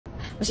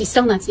But she's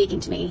still not speaking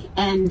to me.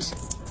 And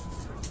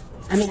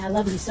I mean, I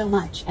love you so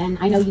much. And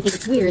I know you think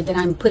it's weird that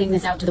I'm putting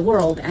this out to the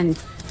world and,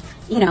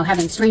 you know,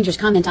 having strangers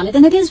comment on it.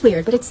 And it is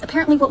weird, but it's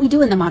apparently what we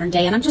do in the modern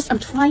day. And I'm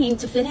trying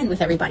to fit in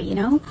with everybody, you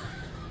know?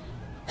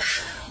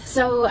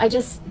 So I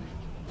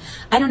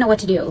don't know what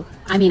to do.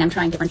 I mean, I'm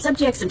trying different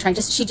subjects. I'm trying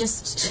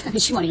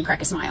she won't even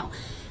crack a smile.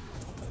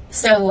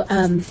 So,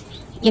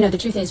 you know, the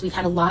truth is we've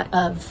had a lot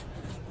of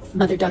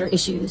mother-daughter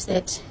issues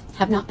that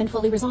have not been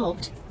fully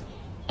resolved.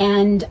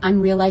 And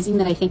I'm realizing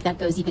that I think that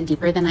goes even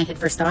deeper than I had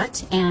first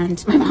thought.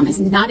 And my mom is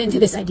not into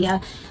this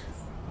idea,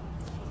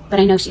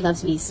 but I know she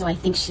loves me. So I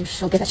think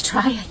she'll give it a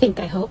try.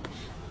 I hope.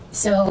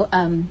 So,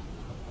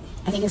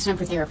 I think it's time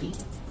for therapy.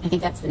 I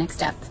think that's the next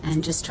step,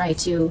 and just try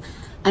to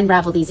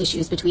unravel these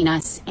issues between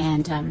us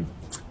and,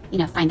 you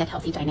know, find that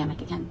healthy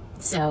dynamic again.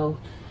 So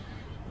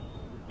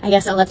I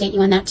guess I'll update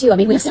you on that too. I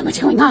mean, we have so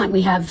much going on.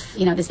 We have,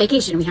 you know, this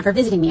vacation. We have her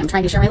visiting me. I'm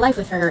trying to share my life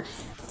with her.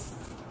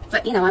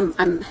 But, you know,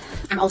 I'm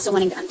also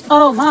wanting to...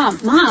 Oh,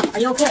 Mom, are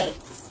you okay?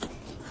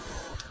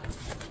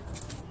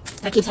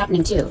 That keeps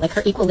happening too. Like,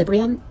 her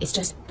equilibrium is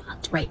just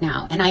fucked right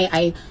now. And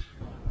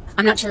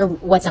I'm not sure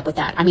what's up with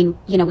that. I mean,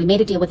 you know, we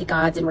made a deal with the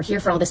gods and we're here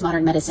for all this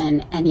modern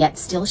medicine, and yet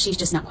still she's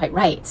just not quite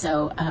right.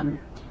 So,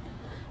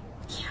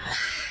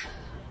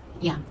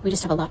 yeah, we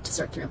just have a lot to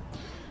sort through.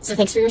 So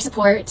thanks for your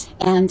support.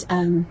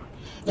 And,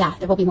 yeah,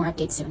 there will be more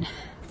updates soon.